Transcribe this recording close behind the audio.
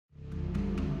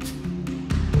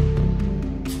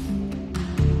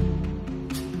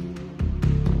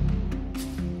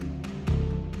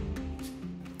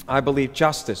I believe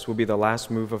justice will be the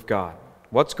last move of God.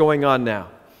 What's going on now?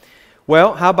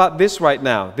 Well, how about this right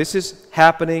now? This is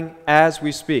happening as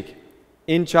we speak.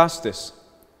 Injustice.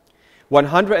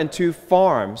 102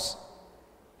 farms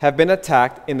have been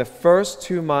attacked in the first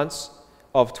 2 months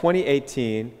of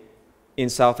 2018 in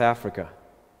South Africa.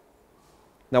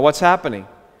 Now what's happening?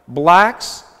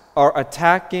 Blacks are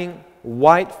attacking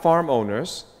white farm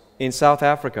owners in South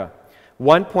Africa.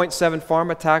 1.7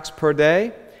 farm attacks per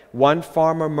day, one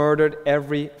farmer murdered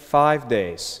every 5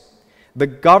 days. The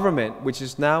government, which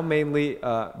is now mainly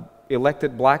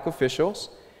elected black officials,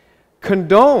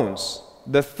 condones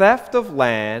the theft of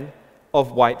land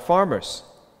of white farmers.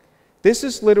 This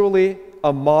is literally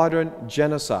a modern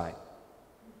genocide.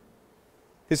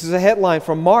 This is a headline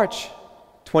from March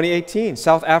 2018.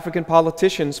 South African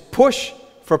politicians push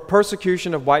for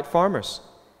persecution of white farmers.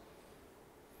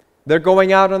 They're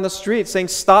going out on the street saying,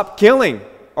 "Stop killing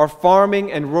our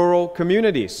farming and rural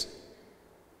communities."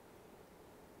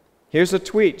 Here's a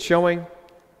tweet showing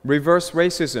reverse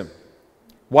racism.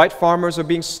 White farmers are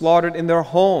being slaughtered in their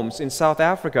homes in South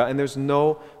Africa, and there's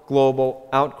no global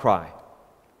outcry.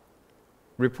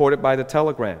 Reported by The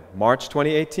Telegram, March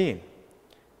 2018. It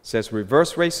says,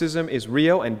 reverse racism is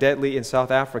real and deadly in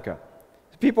South Africa.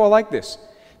 People are like this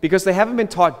because they haven't been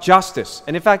taught justice.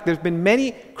 And in fact, there's been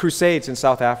many crusades in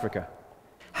South Africa.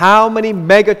 How many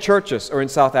mega churches are in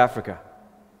South Africa?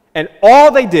 And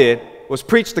all they did was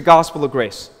preach the gospel of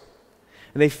grace.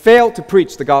 And they failed to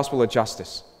preach the gospel of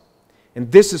justice.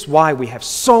 And this is why we have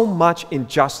so much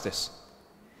injustice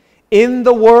in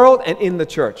the world and in the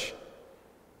church.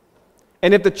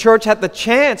 And if the church had the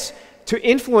chance to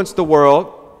influence the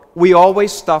world, we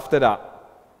always stuffed it up.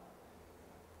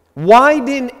 Why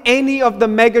didn't any of the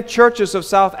mega churches of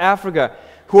South Africa,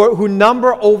 who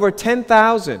number over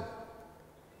 10,000,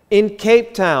 in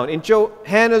Cape Town, in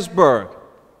Johannesburg,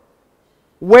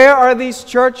 where are these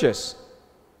churches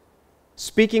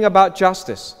speaking about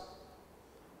justice?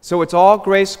 So it's all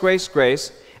grace, grace,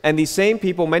 grace, and these same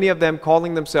people, many of them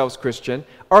calling themselves Christian,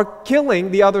 are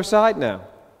killing the other side now.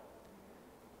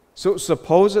 So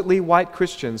supposedly white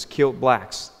Christians killed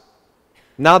blacks.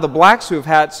 Now the blacks who've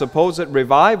had supposed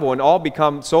revival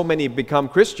and so many become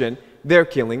Christian, they're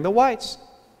killing the whites.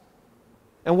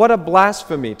 And what a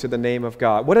blasphemy to the name of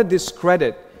God. What a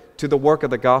discredit to the work of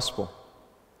the gospel.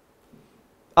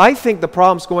 I think the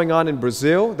problems going on in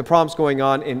Brazil, the problems going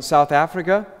on in South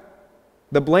Africa,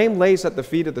 the blame lays at the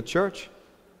feet of the church.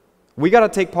 We got to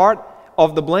take part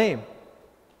of the blame.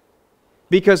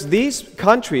 Because these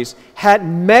countries had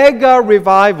mega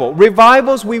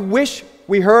revivals we wish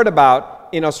we heard about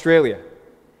in Australia.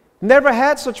 Never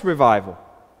had such revival.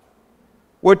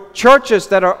 Where churches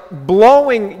that are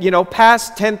blowing,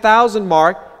 past 10,000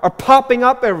 mark are popping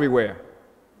up everywhere.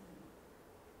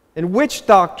 And witch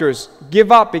doctors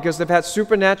give up because they've had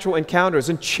supernatural encounters.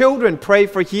 And children pray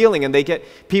for healing and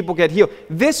people get healed.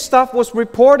 This stuff was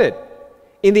reported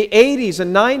in the 80s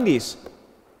and 90s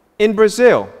in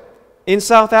Brazil, in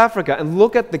South Africa. And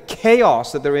look at the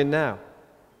chaos that they're in now.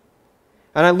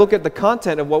 And I look at the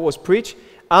content of what was preached.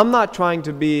 I'm not trying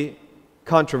to be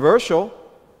controversial.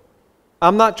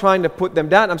 I'm not trying to put them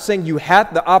down. I'm saying you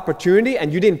had the opportunity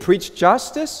and you didn't preach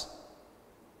justice.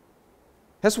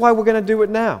 That's why we're going to do it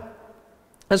now.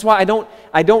 That's why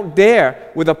I don't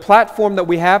dare, with a platform that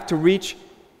we have to reach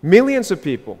millions of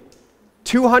people,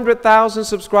 200,000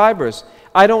 subscribers,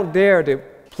 I don't dare to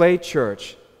play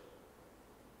church.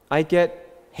 I get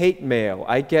hate mail,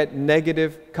 I get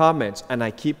negative comments, and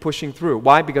I keep pushing through.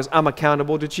 Why? Because I'm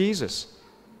accountable to Jesus.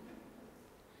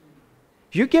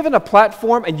 If you're given a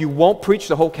platform and you won't preach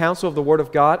the whole counsel of the Word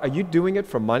of God, are you doing it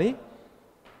for money?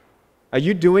 Are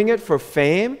you doing it for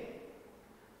fame?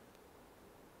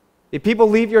 If people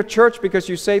leave your church because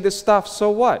you say this stuff, so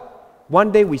what?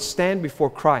 One day we stand before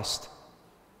Christ.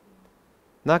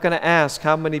 Not going to ask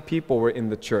how many people were in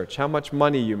the church, how much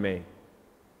money you made.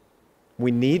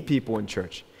 We need people in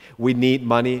church. We need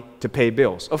money to pay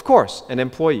bills, of course, and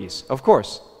employees, of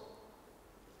course.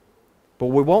 But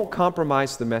we won't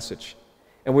compromise the message.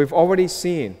 And we've already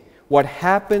seen what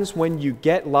happens when you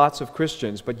get lots of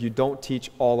Christians, but you don't teach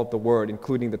all of the Word,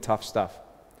 including the tough stuff.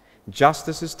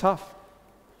 Justice is tough.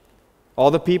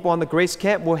 All the people on the grace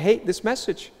camp will hate this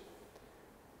message.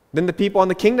 Then the people on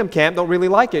the kingdom camp don't really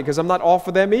like it because I'm not all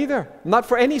for them either. I'm not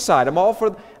for any side. I'm all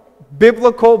for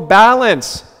biblical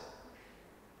balance.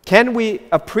 Can we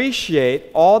appreciate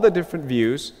all the different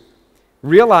views,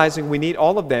 realizing we need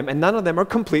all of them, and none of them are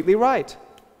completely right?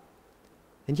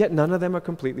 And yet none of them are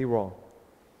completely wrong.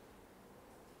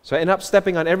 So I end up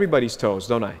stepping on everybody's toes,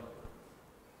 don't I?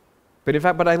 But in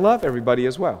fact, I love everybody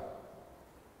as well.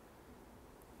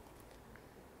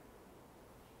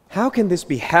 How can this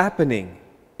be happening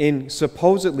in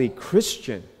supposedly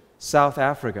Christian South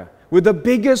Africa with the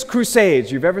biggest crusades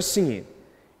you've ever seen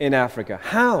in Africa?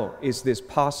 How is this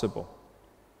possible?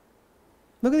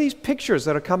 Look at these pictures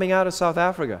that are coming out of South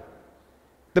Africa.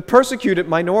 The persecuted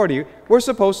minority we're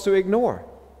supposed to ignore.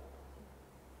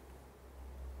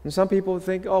 And some people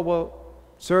think, oh, well,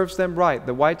 serves them right.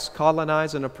 The whites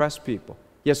colonize and oppress people.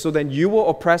 Yes, so then you will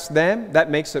oppress them? That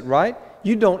makes it right?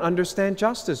 You don't understand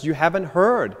justice. You haven't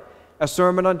heard a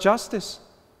sermon on justice.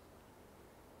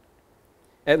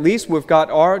 At least we've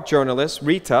got our journalist,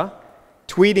 Rita,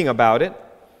 tweeting about it.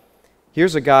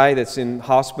 Here's a guy that's in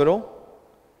hospital,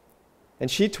 and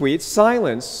she tweets,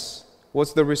 silence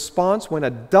was the response when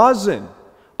a dozen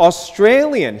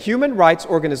Australian human rights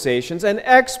organizations and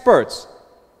experts,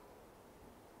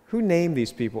 who named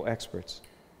these people experts,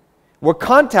 were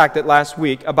contacted last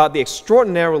week about the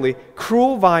extraordinarily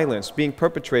cruel violence being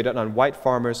perpetrated on white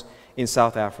farmers in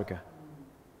South Africa.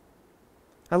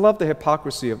 I love the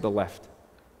hypocrisy of the left.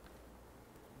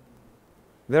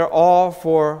 They're all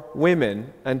for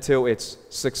women until it's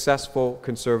successful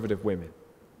conservative women.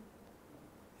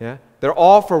 Yeah? They're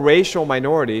all for racial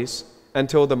minorities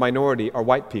until the minority are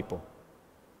white people.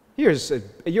 You're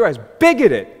as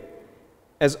bigoted,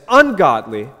 as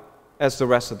ungodly as the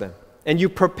rest of them. And you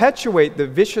perpetuate the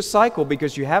vicious cycle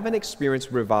because you haven't experienced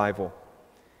revival.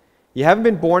 You haven't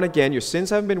been born again. Your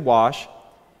sins haven't been washed.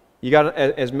 You got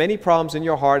as many problems in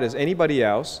your heart as anybody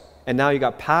else. And now you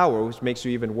got power, which makes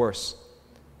you even worse.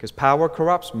 Because power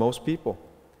corrupts most people.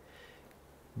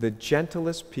 The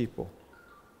gentlest people,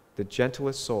 the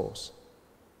gentlest souls,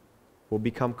 will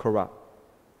become corrupt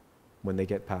when they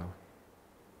get power.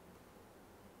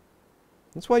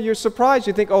 That's why you're surprised.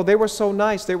 You think, oh, they were so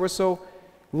nice. They were so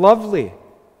lovely.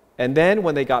 And then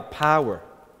when they got power,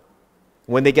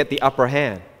 when they get the upper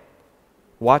hand,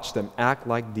 watch them act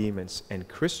like demons. And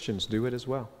Christians do it as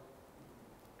well.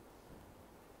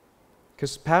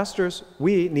 Because pastors,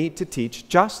 we need to teach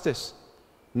justice,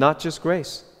 not just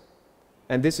grace.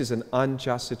 And this is an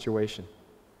unjust situation.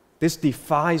 This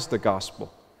defies the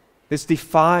gospel. This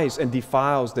defies and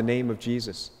defiles the name of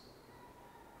Jesus.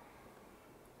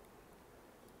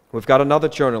 We've got another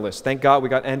journalist. Thank God we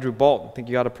got Andrew Bolt. I think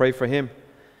you got to pray for him.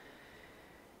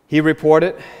 He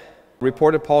reported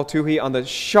Paul Tuohy on the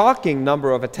shocking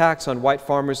number of attacks on white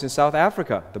farmers in South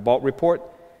Africa. The Bolt report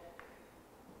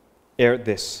aired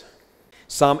this.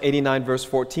 Psalm 89 verse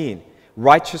 14.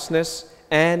 Righteousness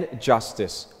and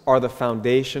justice are the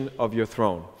foundation of your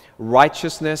throne.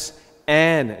 Righteousness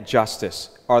and justice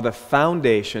are the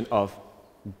foundation of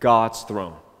God's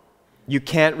throne. You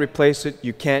can't replace it.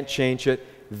 You can't change it.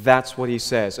 That's what he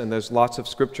says, and there's lots of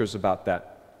scriptures about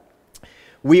that.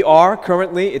 We are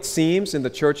currently, it seems, in the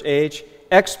church age,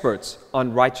 experts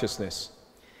on righteousness.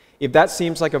 If that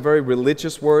seems like a very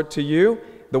religious word to you,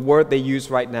 the word they use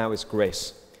right now is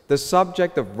grace. The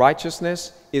subject of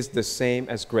righteousness is the same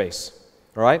as grace.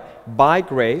 All right? By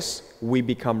grace, we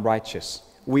become righteous.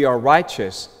 We are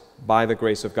righteous by the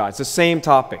grace of God. It's the same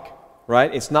topic,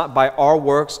 right? It's not by our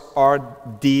works, our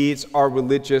deeds, our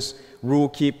religious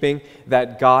rule-keeping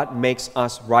that God makes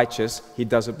us righteous. He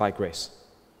does it by grace.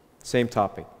 Same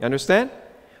topic. You understand?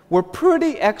 We're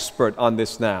pretty expert on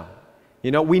this now. You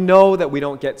know, we know that we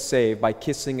don't get saved by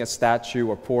kissing a statue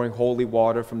or pouring holy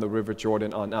water from the River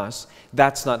Jordan on us.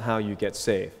 That's not how you get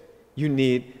saved. You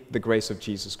need the grace of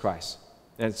Jesus Christ.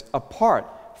 And it's apart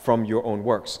from your own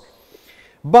works.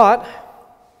 But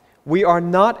we are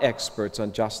not experts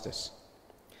on justice.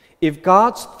 If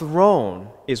God's throne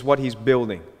is what He's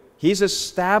building, He's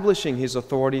establishing His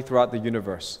authority throughout the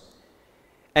universe,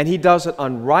 and He does it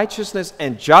on righteousness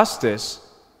and justice,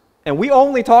 and we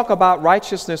only talk about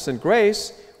righteousness and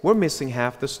grace, we're missing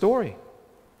half the story.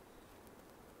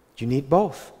 You need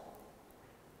both.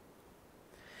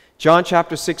 John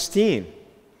chapter 16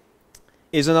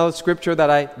 is another scripture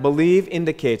that I believe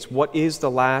indicates what is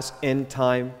the last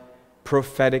end-time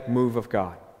prophetic move of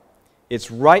God.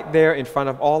 It's right there in front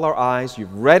of all our eyes.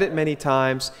 You've read it many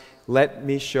times. Let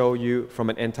me show you from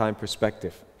an end-time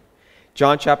perspective.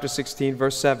 John chapter 16,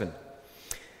 verse 7.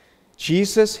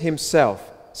 Jesus Himself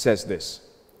says this,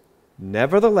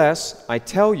 "Nevertheless, I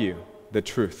tell you the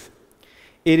truth.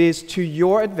 It is to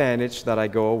your advantage that I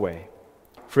go away.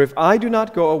 For if I do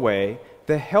not go away,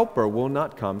 the Helper will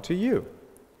not come to you.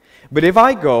 But if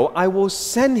I go, I will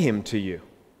send Him to you."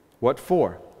 What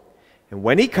for? "And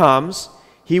when He comes,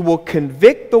 He will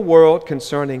convict the world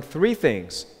concerning three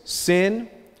things: sin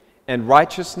and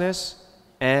righteousness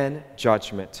and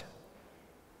judgment."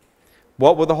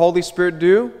 What will the Holy Spirit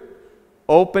do?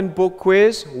 Open book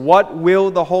quiz. What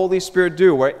will the Holy Spirit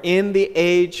do? We're in the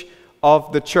age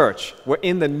of the church. We're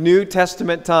in the New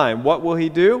Testament time. What will he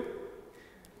do?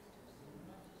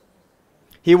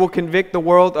 He will convict the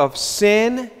world of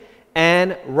sin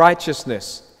and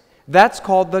righteousness. That's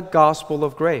called the gospel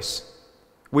of grace.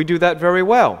 We do that very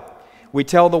well. We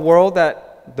tell the world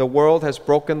that the world has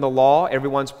broken the law.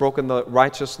 Everyone's broken the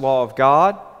righteous law of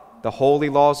God, the holy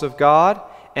laws of God,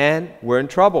 and we're in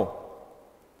trouble.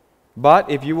 But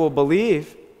if you will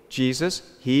believe Jesus,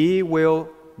 He's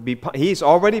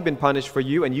already been punished for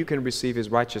you, and you can receive His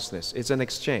righteousness. It's an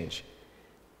exchange.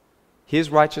 His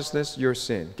righteousness, your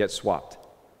sin, gets swapped.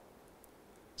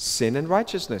 Sin and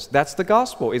righteousness. That's the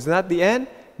gospel. Isn't that the end?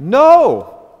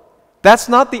 No! That's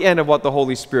not the end of what the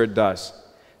Holy Spirit does.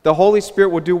 The Holy Spirit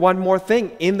will do one more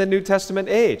thing in the New Testament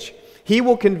age. He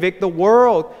will convict the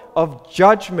world of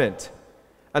judgment.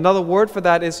 Another word for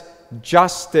that is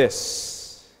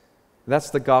justice. That's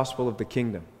the gospel of the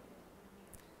kingdom.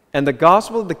 And the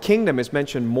gospel of the kingdom is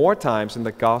mentioned more times than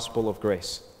the gospel of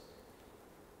grace.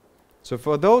 So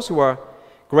for those who are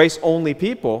grace-only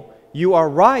people, you are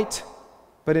right,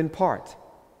 but in part.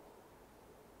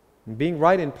 And being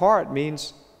right in part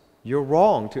means you're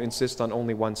wrong to insist on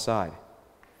only one side.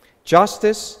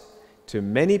 Justice to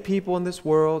many people in this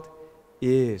world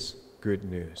is good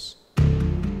news.